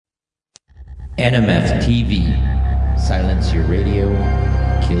NMF TV. Silence your radio,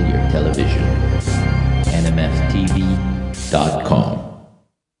 kill your television. NMFTV.com.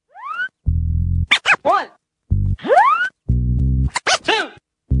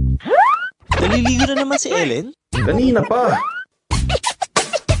 Naliligo na naman si Ellen? Kanina pa.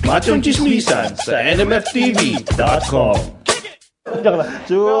 Machong Chismisan sa NMFTV.com.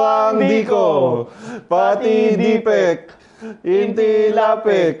 Chuang Diko, Pati Dipek, Inti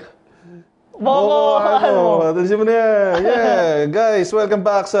Lapek, Boko ano? Tulisin mo na yan. Yeah, guys, welcome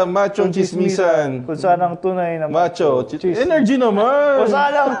back sa Machong Chismisan. Kung saan ang tunay na macho. Energy naman. Kung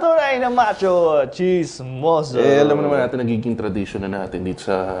saan ang tunay na macho, chismoso. Alam mo naman natin, nagiging tradition na natin dito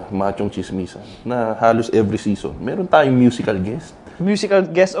sa Machong Chismisan na halos every season, meron tayong musical guest. Musical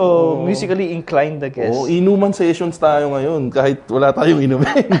guest o musically inclined the guest. Inuman sessions tayo ngayon kahit wala tayong inumin.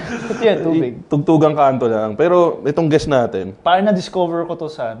 Yan, tubig. Tugtugang kanto lang. Pero itong guest natin, parang na-discover ko to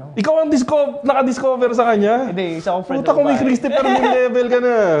sa ano. Ikaw ang naka-discover sa kanya? Hindi, isa akong friend. Puta ko may Christopher Moon level ka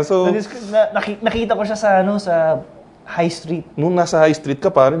na. So, nakita ko siya sa ano, sa High Street. Nung nasa High Street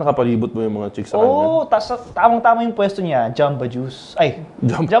ka, pare, nakapalibot mo yung mga chicks sa kanya. Oo, tamang-tama yung pwesto niya, Jamba Juice. Ay,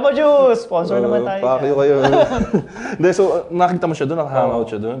 Jamba Juice! Sponsor naman tayo. Pakyo kayo. Hindi, so nakita mo siya doon, naka-hangout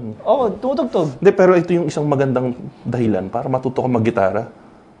siya doon. Oo, tumutugtog. Hindi, pero ito yung isang magandang dahilan para matuto ka mag-gitara.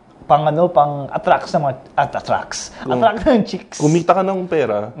 Pang-attract ng chicks. Kumita ka ng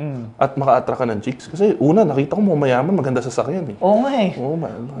pera at maka-attract ka ng chicks. Kasi una, nakita ko mayaman, maganda sasakyan eh. Oo nga eh. Oo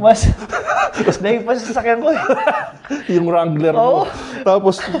man. Mas dahil pa sa sasakyan ko eh. Yung Wrangler mo.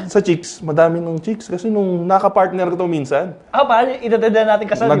 Tapos sa chicks, madami ng chicks. Kasi nung naka-partner ko to minsan. Pare, idadada natin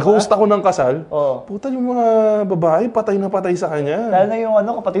kasal. Nag-host ako ng kasal. Oo. Puta, yung mga babae, patay na patay sa kanya. Lalo na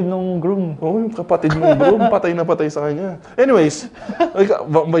yung kapatid ng groom. Oo, yung kapatid ng groom, patay na patay sa kanya. Anyways,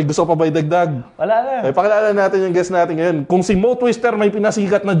 may gusto pa ba idagdag? Wala na. Pakilala natin yung guest natin ngayon. Kung si Mo Twister may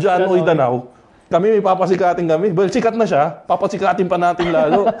pinasikat na John Oy Danao, kami may papasikatin kami. Well, sikat na siya, papasikatin pa natin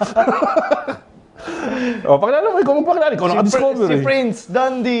lalo. Pakilala mo, ikaw magpakilala. Ikaw naka-discover Si Prince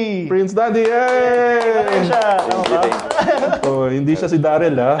Dundee. Prince Dundee, yay! Hindi siya si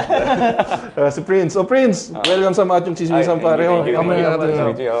Daryl, ha? Si Prince. Prince, welcome sa Machong Chismisan, pare.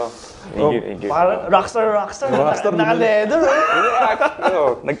 Thank you. Parang rockstar. Naka-leather.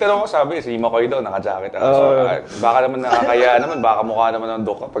 Nagtanong ko, sabi, si Makoy daw, naka-jacket. Baka naman nakakaya naman, baka mukha naman ng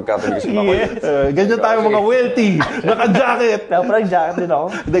dok kapag katulog si Makoy. Ganyan tayo mga wealthy, naka-jacket. Parang jacket din ako.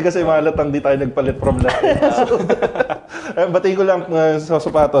 Hindi kasi malatang di tayo nagpalit from life. Batiin ko lang sa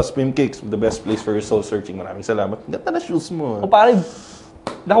sapatos, Pimp Kicks, the best place for your soul searching. Maraming salamat. Ganda na shoes mo. Parang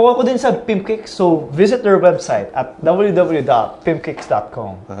nakuha ko din sa Pimp Kicks, so visit their website at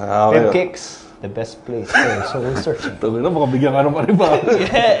www.pimpkicks.com. Okay. Pimp Kicks, the best place for soul searching. Tuloy na, baka bigyan ka pa rin ba?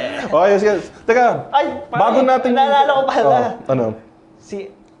 Yeah. Okay, yes. Teka, bago natin... Naalala ko pala. Ano?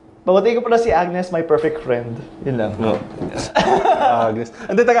 Babatiin ko pala si Agnes, my perfect friend. Yun lang. Agnes.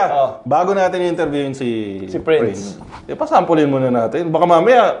 Hindi, teka. Bago natin i-interviewin si Prince. Pasampulin muna natin. Baka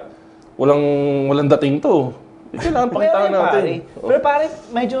mamaya, walang dating to. Kailangan pakitaan natin. Pero pare,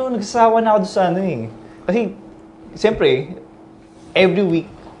 medyo nagsasawa na ako doon sa ano eh. Kasi, siyempre, every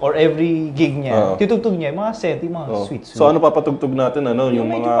week or every gig niya, titugtog niya, mga senti, mga sweet. So ano papatugtog natin? Yung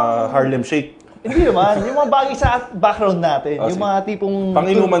mga Harlem Shake? Hindi naman. Yung mga bagay sa background natin. Yung mga tipong...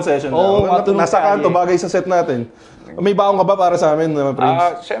 Pang-inuman session na. Nasa kanto, bagay sa set natin. May baong ka ba para sa amin,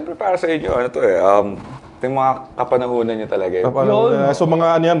 Prince? Siyempre para sa inyo, ano to eh. Yung mga kapanahunan niya talaga. So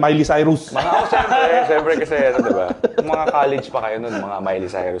mga ano yan, Miley Cyrus. Siyempre kasi ano, diba? Yung mga college pa kayo nun, mga Miley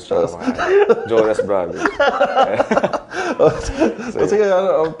Cyrus, mga Jonas Brothers. Sige,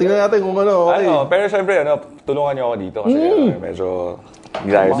 tingnan natin kung ano. Okay. Pero siyempre, tulungan niyo ako dito kasi medyo...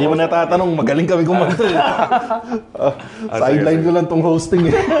 Hindi mo natatanong, magaling kami kumanta eh. Sideline ko lang tong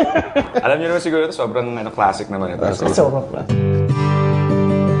hosting eh. Alam niyo naman siguro ito, sobrang classic naman ito. Sobrang classic.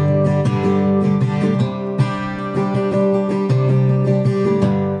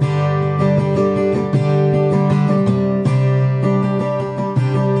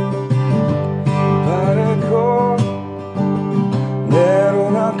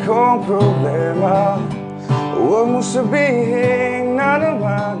 Problema, huwag mo sabihin na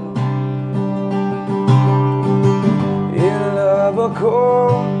naman in love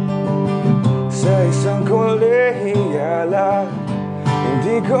ako sa isang kolehiyala.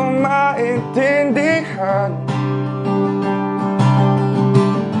 Hindi ko maintindihan.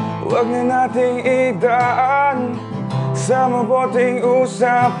 Huwag na nating idaan sa mabuting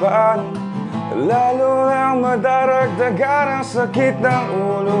usapan, lalo nang madaragdagan ang sakit ng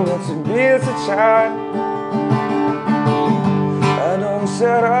ulo at sibil sa tiyan. Anong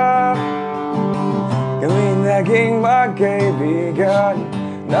sarap kami naging magkaibigan,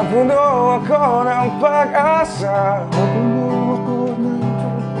 Napuno ako ng pag-asa.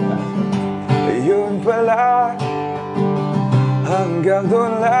 Yun pala, hanggang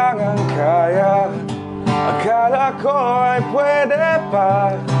doon lang ang kaya. Akala ko ay pwede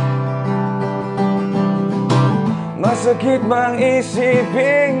pa. Masakit mang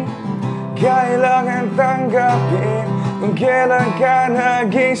isipin, kailangan tanggapin kung kailan ka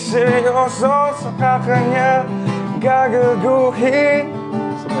naging seryoso sa kakanya gagaguhin.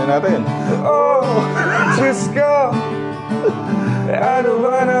 Sabay natin. Oh, Diyos ko, ano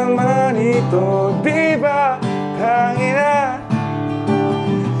ba naman ito? Di ba, tangina?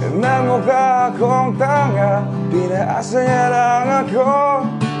 Namukha akong tanga, pinaasa niya lang ako.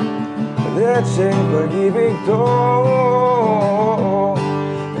 Letseng pag-ibig to.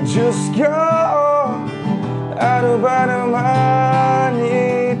 Diyos ko, ano ba naman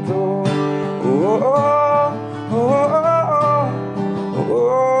ito?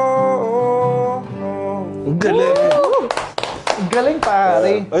 Ang galing. Ang galing,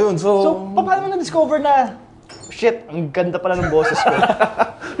 pare. Ayun, So, paano mo na-discover na, shit, ang ganda pala ng boses ko?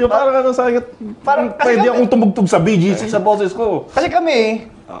 yung parang ano sa akin, Parang- kasi pwede kami- akong tumugtog sa BGC sa boses ko. Kasi kami,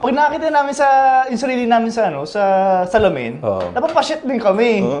 pag nakita namin yung sarili namin sa Alamin, napapashit din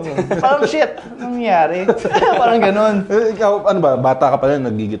kami. Parang shit, anong nangyari? Parang ganun. Ikaw, ano ba, bata ka pa rin,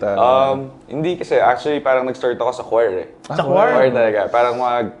 nagigitara? Hindi kasi, actually parang nag-start ako sa choir eh. Sa choir? Choir talaga. Parang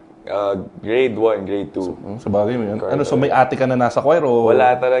mga grade 1, grade 2. Sa bagay mo yan. Ano, so may ate ka na nasa choir o?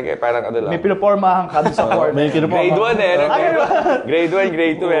 Wala talaga eh. Parang ano lang. May pinopormahan ka doon sa choir. May Grade 1 eh. Grade 1,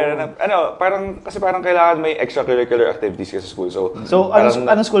 grade 2 eh. Kasi parang kailangan may extracurricular activities ka sa school. So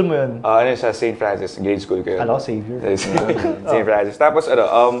Anong school mo yun? Ano sa St. Francis, grade school ko yun. Hello, Savior. St. Francis. Tapos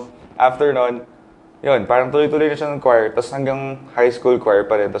after nun, yun, parang tuloy-tuloy na siya ng choir. Tapos hanggang high school choir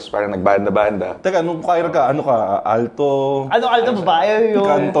pa rin. Tapos parang nagbanda-banda. Teka, nung choir ka, ano ka? Alto? Ano babae yung...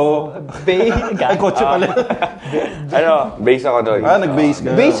 Kanto? Bay? Ay, kotse pala. Bass ako doon. Nag-bass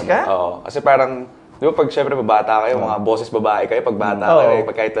ka? Bass ka? Oo. Kasi parang, di ba pag syempre bata kayo, mga boses babae kayo, pag bata kayo,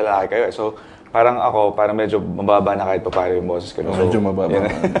 pag kahit lalaki kayo. So, parang ako, parang medyo mababa na kahit pa paano yung boses ko. So, Medyo mababa.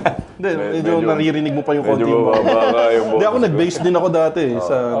 Hindi, medyo naririnig mo pa yung konti. medyo mababa nga yung boses. Hindi, ako nag-bass din ako dati.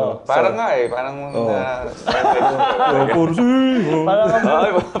 Sa, Parang nga eh, parang...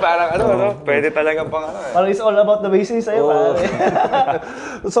 Parang ano, pwede talaga pang ano eh. Parang it's all about the basis sa'yo, pare.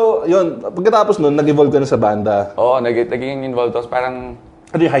 So, yun, pagkatapos nun, nag-evolve ka na sa banda. Oo, naging involved ako. Parang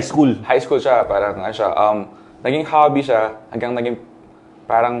Ano yung high school? high school siya, parang ano siya, naging hobby siya, hanggang naging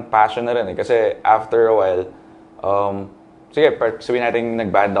parang passion na rin eh. Kasi after a while, sige, sabihin natin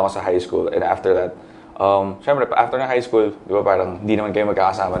nagband ako sa high school, and after that, syempre, after na high school, di ba parang hindi naman kayo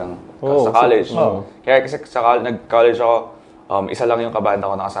magkakasama sa college. Kaya kasi nag-college ako, isa lang yung kabanda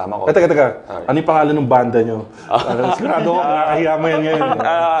ko nakasama ko. Teka. Ano yung pangalan ng banda nyo? Sigurado ako, nakakahiya mo yan ngayon.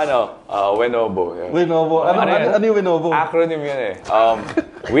 Wenobo. Winovo. Ano yung Winovo? Acronym yun eh.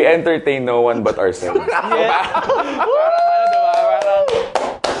 We entertain no one but ourselves.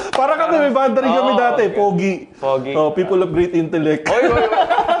 Para kami, may banda rin kami dati. Pogi. People of great intellect. Oy.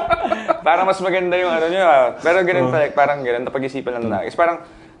 Parang mas maganda yung ano nyo Pero ganun pala, parang ganun, napag-isipan lang na. Is parang,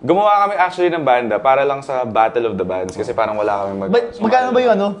 gumawa kami actually ng banda para lang sa Battle of the Bands kasi parang wala kami Magkano ba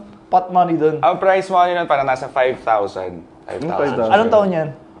yung pot money doon? Ang prize money nun parang nasa 5,000. 5,000. Anong taon yan?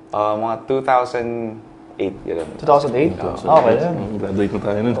 Mga 2008, yun. 2008? Okay yan. Graduate na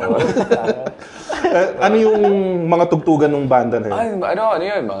tayo nun. Ano yung mga tugtugan ng banda na yun? Ano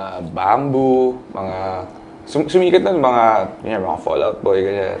yun? Mga bamboo, mga... Sumikat nun, mga Fall Out Boy,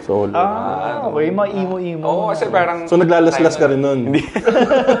 ganyan. Solo. Okay, mga emo-emo. Oo, kasi parang... So naglalaslas ka rin nun?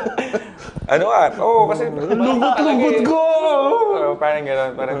 Kasi... Lugot ko! Parang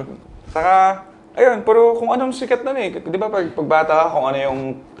gano'n, parang... Saka... Ayun, pero kung anong sikat nun eh. Di ba pag bata ka, kung ano yung...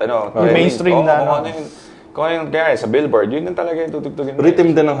 Yung mainstream na. Kung ano yung... Kaya sa Billboard, yun yung talaga yung tutugtugin.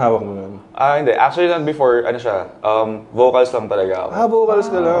 Rhythm din ang hawak mo nun? Hindi. Actually, before, siya, vocals lang talaga ako. Vocals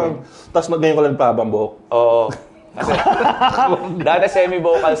ka lang. Tapos ngayon ko lang pahabang buhok. Oo. Kasi, dati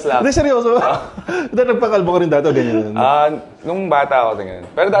semi-vocals lang. Hindi, seryoso ba? Dati nagpakalbo ka rin dati o ganyan? Nung bata ako, tingnan.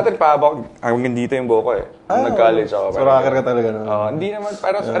 Pero dati nagpahabang hanggang dito yung buhok ko eh. Nung nag-college ako. So, rocker ka talaga na? Hindi naman,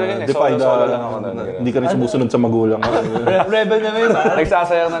 parang solo lang ako nun. Hindi ka rin sumusunod sa magulang. Rebel naman yun, ha?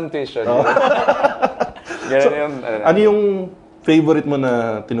 Nagsasayang ng tuition. Ganun yung... Ano yung favorite mo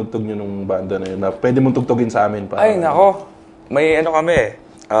na tinugtog nyo nung banda na yun na pwede mong tugtugin sa amin? Ay, nako. May kami eh.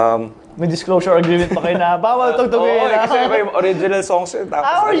 May disclosure agreement pa kayo na bawal tugtugin. Oo, kasi may original songs yun.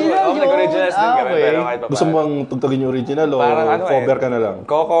 Original yun? Nag-originals din kami. Pero kahit pa Gusto mo bang tugtugin yung original o parang cover ka na lang?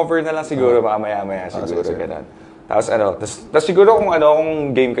 Co-cover na lang siguro, mamaya-maya siguro. Ganun. Tapos tapos siguro kung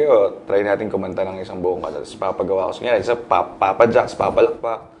game kayo, try natin kumanta ng isang buong kanta. Tapos papagawa ko. Ngayon, isa papajacks,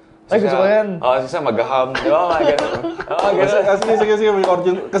 papalakpak. Ay, gusto ko yan. Isa mag-hum. Di ba? Sige, may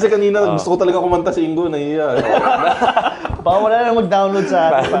audio. Kasi kanina gusto ko talaga kumanta si Ingo, nahiya. Baka wala na mag-download sa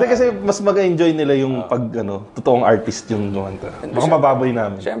atin. Hindi kasi mas mag-enjoy nila yung pag totoong artist yung kumanta. Baka mababoy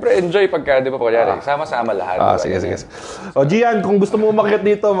namin. Siyempre, enjoy pagka, di ba, kunyari, sama-sama lahat. Sige. O, Gian, kung gusto mo umakyat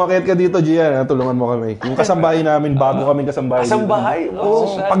dito, ka dito, Gian. Tulungan mo kami. Yung kasambahay namin, bago kaming kasambahay. Kasambahay?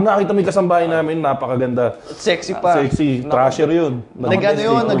 Oo. Pag nakita mo yung kasambahay namin, napakaganda. Sexy pa. Sexy. Trasher yun.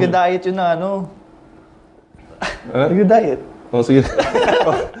 Nag-diet yun na Nag-diet. Sige.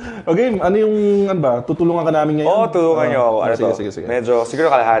 Okay, ano yung, tutulungan ka namin ngayon? Tulungan niyo ako. Sige. Medyo,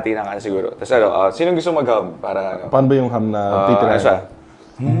 siguro kalahati ng siguro. Tapos sinong gusto mag-hum? Para Paano ba yung hum na titirahin? Ano siya?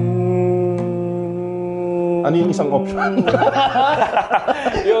 Ano yung isang option?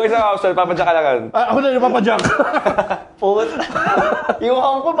 Yung isang option, papadyak ka lang. Ako na yung papadyak. Yung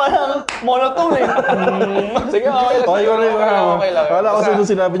hum ko parang monotone Sige, okay lang. Okay lang. Wala kasi nung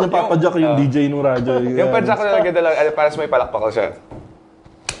sinabi niya papadyak yung DJ nung radyo. Yung padyak ko talaga para sa may palakpak ko siya.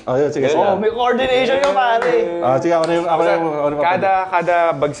 Sige. May coordination yung pare. Sige, ako na yung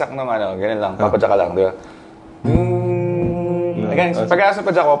Kada bagsak ng ganun lang, papadyak ka lang, di ba? Again, pagka sa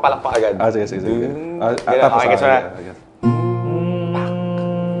padyak ko, palakpak agad. Sige. Tapos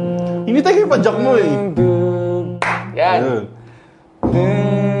Hinitay ko yung padyak mo eh. Yan.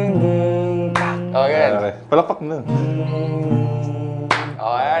 Okay. Palakpak na.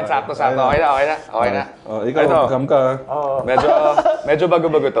 Yan. Sakto. Okay na. Ikaw, kam ka. Medyo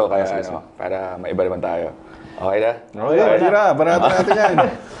bago-bago to, kaya para maiba naman tayo. Okay na? Okay, tira. Banatan natin yan.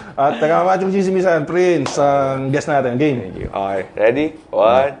 At Machong Chismisan, Prince, ang guest natin. Game. Thank you. Okay, ready?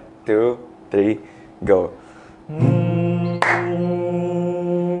 1, 2, 3, go.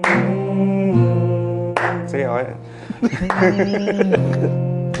 Sige, okay.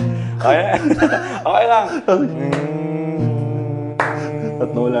 Okay lang. At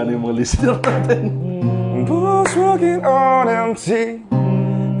nawala na yung mga listener natin. Boots walking on empty.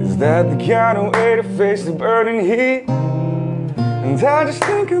 Is that the kind of way to face the burning heat? And I just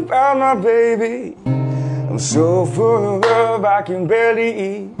think about my baby. I'm so full of love I can barely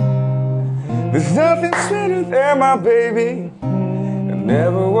eat. There's nothing sweeter than my baby. I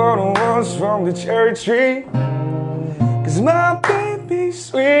never want once from the cherry tree. Cause my baby's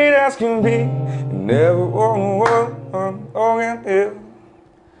sweet as can be. I never want one and ill.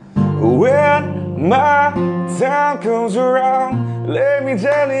 When my time comes around, lay me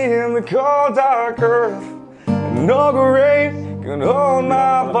gently in the cold dark earth. No grave can hold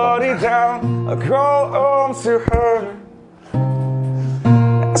my body down. I crawl home to her.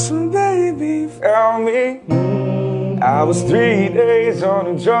 That's when baby found me. I was 3 days on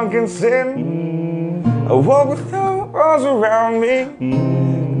a drunken sin. I woke with no walls around me.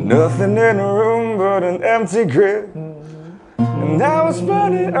 Nothing in the room but an empty grip. And I was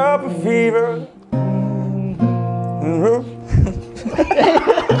burning up a fever.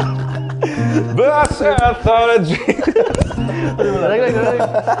 But I said I thought I'd dream.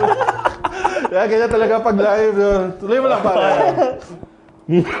 Kaya ganyan talaga pag live. Tuloy mo lang para.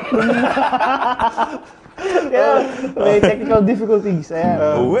 May technical difficulties.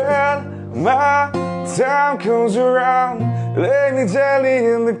 When my time comes around, lay me gently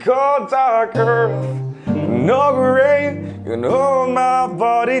in the cold dark earth. No grave can hold my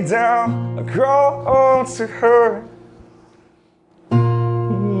body down. I crawl home to her.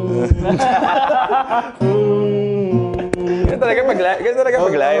 Ganyan talaga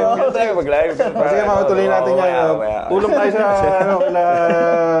pag-live. Sige, matuloy natin yan. Tulong tayo sa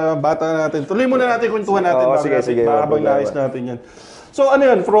bata natin. Tuloy muna natin kwentuhan natin. Sige. Habang naayos natin yan. So ano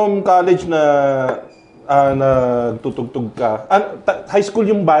yan, from college na nagtutugtug ka. High school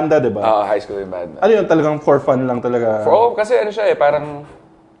yung banda, di ba? High school yung banda. Ano yun, talagang for fun lang talaga? Kasi ano siya parang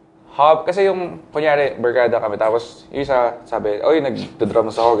kasi yung, kunyari, barkada kami, tapos yung isa sabi,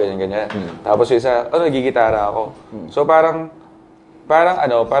 nagdodrums ako, ganyan. Tapos yung isa, nagigitara ako. So parang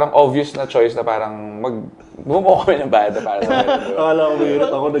obvious na choice na parang bumuo kami ng banda para sa mga. Akala ko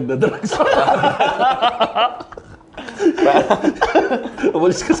mayroon ako nagdadrugs.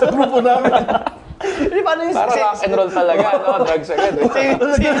 Umalis ka sa grupo namin. Parang rock and roll talaga, drugs agad.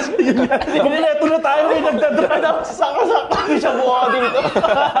 Kompleto na tayo may nagdadrugs. Sakto siya buha dito.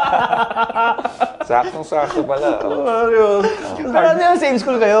 Saktong-sakto pala. Pero ano yung same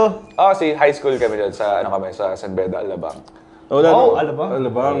school kayo? High school kami doon sa San Beda, Alabang. Alabang.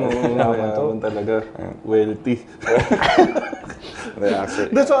 Alabang talaga. Wealthy.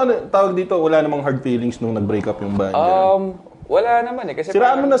 So tawag dito, wala namang hard feelings nung nag-break up yung band? Wala naman eh. Kasi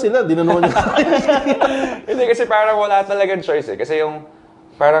Siraan mo na sila, di na naman yun. Hindi, kasi parang wala talagang choice eh. Kasi yung,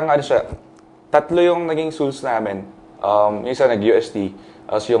 parang ano siya, 3 yung naging schools namin. Yung isa nag-UST,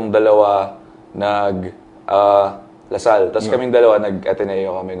 tapos yung dalawa Lasal. Tapos kaming dalawa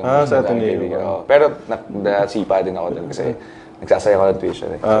nag-Ateneo kami. Sa Ateneo. Pero nasipa din ako dun kasi nagsasaya ko ng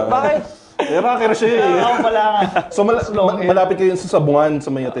tuition eh. Bakit? Rocker siya eh. Ako pala nga. So malapit kayo sa Sabungan sa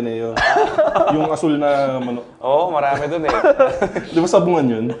may Ateneo. Yung asul na manok. Oo, marami dun eh. Di ba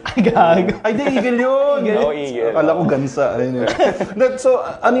Sabungan yun? Gag. Ay, di, Eagle yun! Oo, Eagle. Akala ko gansa. Ayun yun. So,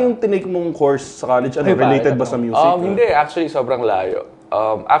 ano yung tinake mong course sa college? Ano, related ba sa music? Hindi, actually sobrang layo.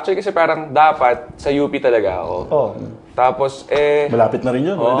 Actually kasi parang dapat sa UP talaga ako. Oh. Tapos Malapit na rin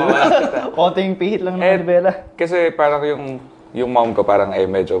yun. Konting pihit lang ng Bella. Kasi parang yung mom ko parang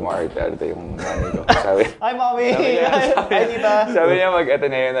medyo maarte yung mami ko. Sabi, Ay, mami! Ay, tita! sabi niya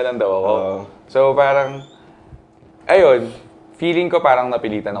mag-Ateneo na lang daw ako. So parang, ayun, feeling ko parang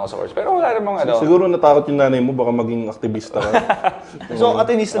napilitan ako sa course. Pero wala namang ano. Siguro natakot yung nanay mo, baka maging aktivista ka. So,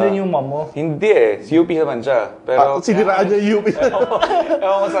 atinista din yung mom mo? Hindi eh, si UP naman siya. Pero, Siniraan niya yung UP.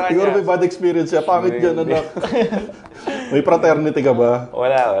 ewan ko sa kanya. Siguro may bad experience siya. Pangit dyan, anak. May fraternity ka ba?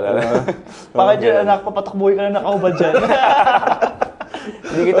 Wala. Bakit dyan, anak, papatakbuhin ka na nakahubad dyan?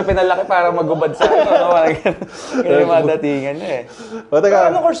 Hindi kita pinalaki para magubad sa ano. Kaya yung mga datingan niya eh. O,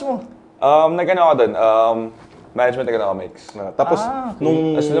 teka. Ano course mo? Nag-ano ako doon, Management Economics. Tapos,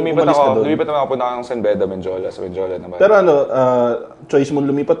 nung lumipat umalis ka doon. naman ako punta ng San Beda, Menjola. Sa Menjola naman. Pero ano, choice mo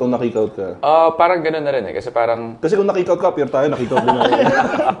lumipat o nakikout ka? Parang gano'n na rin eh. Kasi parang... Kasi kung nakikout ka, pure tayo, nakikout din ako.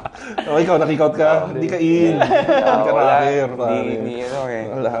 O, ikaw, nakikout ka, hindi ka in. Hindi ka rocker. Hindi ano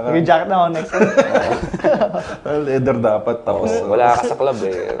eh. Wala ka. Yung jacket na ako next time. Leather dapat. Tapos, Wala ka sa club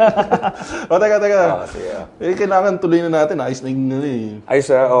eh. o, teka. Sige. Kailangan tuloy na natin. Ayos na yun eh.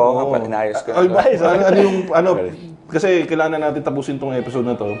 Ayos ah, oo nga pala, inayos ko. Ay, ano yung, kasi kailangan natin tapusin tong episode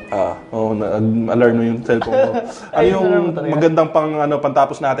na to. Alarm mo yung cellphone mo. Ano yung magandang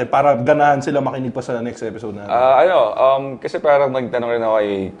pantapos natin para ganahan sila makinig pa sa next episode natin? Kasi parang nagtanong rin ako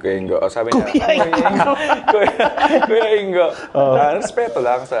kay Kuya Ingo. Sabi niya, Kuya Ingo, respeto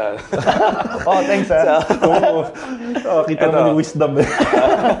lang sa... Thanks ha. Kita mo yung wisdom eh.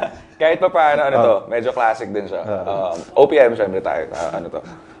 Kahit pa paano, medyo classic din siya. OPM, syempre tayo.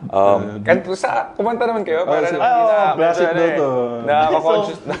 Kumanta naman kayo. Para classic daw to.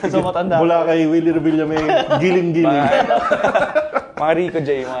 Nakaka-conscious. So matanda. Mula kay Willie Revilla may giling-giling. Mga Rico J,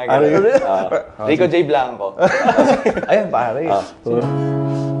 mga gano'n. Rico J Blanco. Ayun, pare.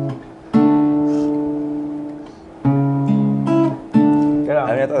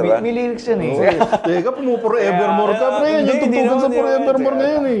 Ano ito, diba? May lyrics yan eh. Teka, forevermore ka, pre. Yung tutugan sa forevermore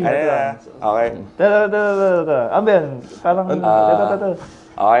ngayon eh. Okay. Ano yan? Parang...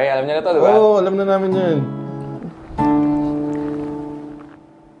 Okay, alam niyo na to, diba? Oo, alam na namin yan.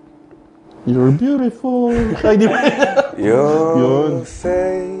 You're beautiful. Ay, di ba? Your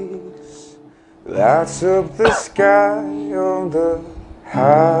face lights up the sky on the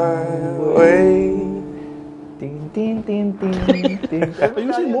highway. Tin.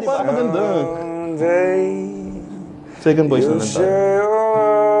 Ayusin mo, para maganda. Second voice na lang tayo. Share a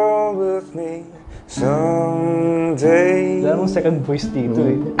world with me someday. Wala mong second voice dito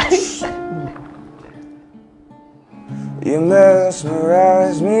eh. You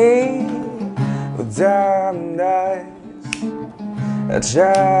mesmerize me with diamond eyes. I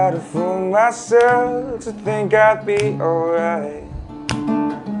try to fool myself to think I'd be alright,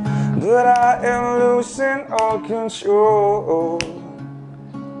 but I am losing all control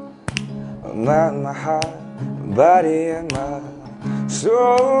of my heart, my body and my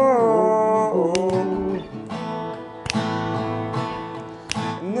soul.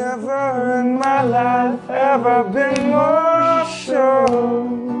 Never in my life have I been more sure.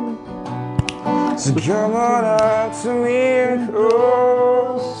 So come on up to me and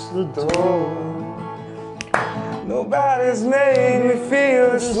close the door. Nobody's made me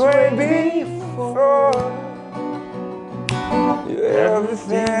feel this way before. You're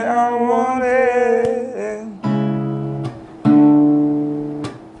everything I wanted.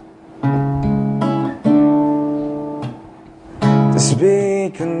 To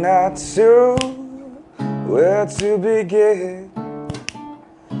speak or not to, where to begin?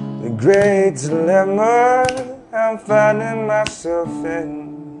 The great dilemma I'm finding myself in.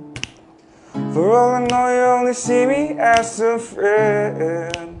 For all I know, you only see me as a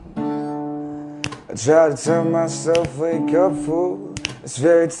friend. I try to tell myself, wake up, fool. This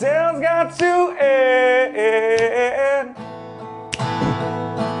fairy tale's got to end.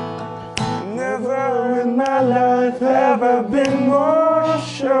 Never in my life have I been more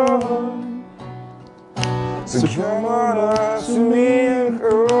sure. So come on up to me and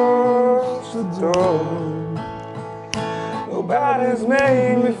close the door. Nobody's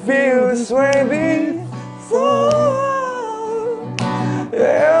made me feel this way before.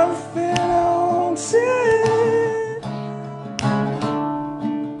 Everything I wanted.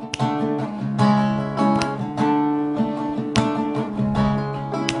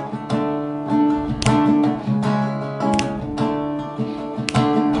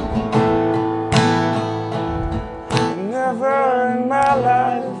 Never in my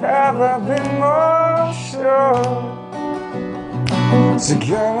life have I been more sure. So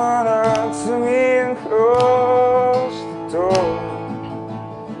come on up to me and close the door.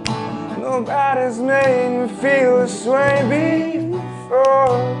 Nobody's made me feel this way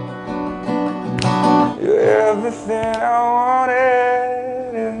before. You're everything I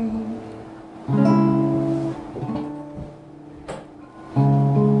wanted.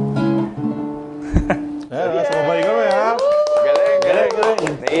 Nasa mabay kami, ha? Galing.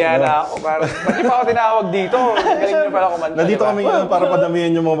 Naiya na ako. Ba't di pa ako tinawag dito? Galing nyo pala kumanta. Nandito kami ngayon para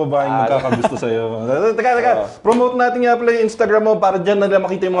padamihan yung mga babaeng magkakagusto sa'yo. Teka. Promote natin nga pala yung Instagram mo para dyan nila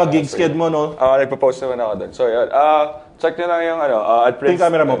makita yung mga gig sked mo, no? Nagpo-post naman ako doon. So, yun. Check nyo lang yung at Prince. Yung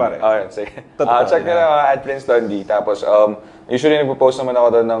camera mo, pare. Yun, sige. Check nyo lang at Prince Dundee. Tapos, usually nagpo-post naman ako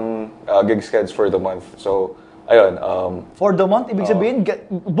doon ng gig skeds for the month. So, ayun. For the month? Ibig sabihin,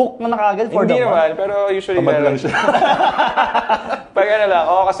 book na nakagad for the month? Hindi naman, pero usually Tamad lang siya. Pag ano lang,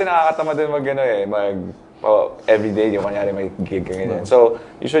 kasi nakakatama din everyday, yung kanyari may gig ka ganyan. So,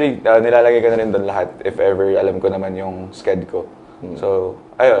 usually, nilalagay ko na rin doon lahat if ever alam ko naman yung sked ko. So,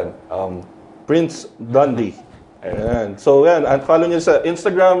 ayun. Prince Dundee. Ayan. So, yan. At follow nyo sa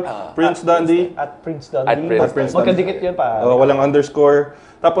Instagram, Prince Dundee. At Prince Dundee. At Prince Dundee. Magkadikit yun pa. Walang underscore.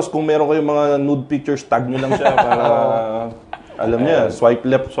 Tapos kung meron kayong mga nude pictures, tag nyo lang siya para alam niya, swipe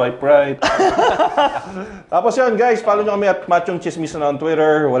left, swipe right. Tapos yan guys, follow nyo kami at Machong Chismisan on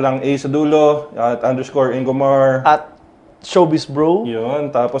Twitter. Walang A sa dulo. At _ Ingomar. At Showbiz Bro. Yun.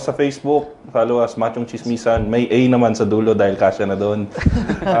 Tapos sa Facebook, follow us Machong Chismisan. May A naman sa dulo dahil kasya na doon.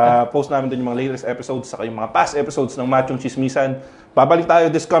 Post namin din yung mga latest episodes saka yung mga past episodes ng Machong Chismisan. Babalik tayo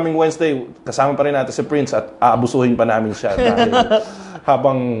this coming Wednesday. Kasama pa rin natin si Prince at aabusuhin pa namin siya dahil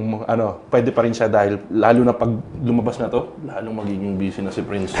habang pwede pa rin siya dahil lalo na pag lumabas na to, lalong magiging busy na si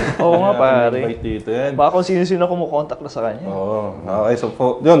Prince. Oo nga pare. Baka kung sino-sino kumukontak na sa kanya. Oo. Okay, so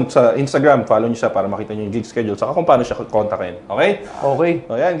yun, sa Instagram, follow niyo siya para makita niyo yung gig schedule saka kung paano siya kontakin. Okay? Okay.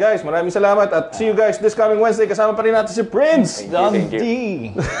 So yan guys, maraming salamat at see you guys this coming Wednesday. Kasama pa rin natin si Prince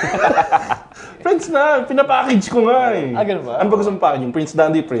Dundee. Prince na, pinapackage ko nga eh. Ganun ba? Ano ba gusto mong package? Yung Prince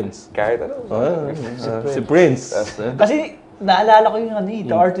Dundee, Prince? Kahit ano. Si Prince. Kasi naalala ko yung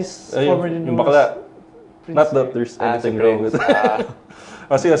the artist formerly known yung bakla. Prince. Not that there's anything wrong with it.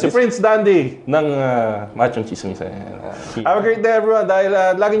 Si Prince Dundee ng Machong Chismisan. Have a great day everyone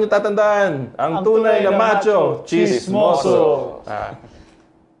dahil lagi niyo tatandaan ang tunay na macho chismoso.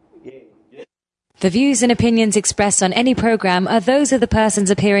 The views and opinions expressed on any program are those of the persons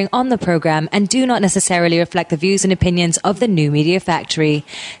appearing on the program and do not necessarily reflect the views and opinions of the New Media Factory.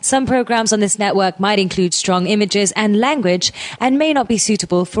 Some programs on this network might include strong images and language and may not be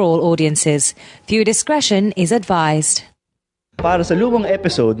suitable for all audiences. Viewer discretion is advised. Para sa lumang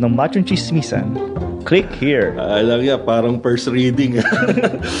episode ng Machong Chismisan, click here. Alam niya, parang first reading.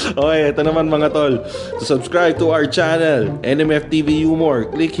 Okay, ito naman mga tol. To subscribe to our channel, NMF TV Humor,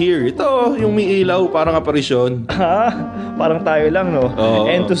 click here. Ito, yung may ilaw, parang aparisyon. Parang tayo lang, no?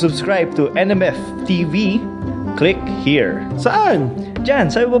 And to subscribe to NMF TV, click here. Saan? Diyan,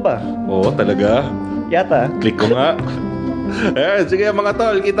 sa baba. Oo, talaga. Yata. Click ko nga. Sige mga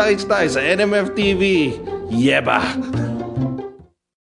tol, kita-kits tayo sa NMF TV. Yeba!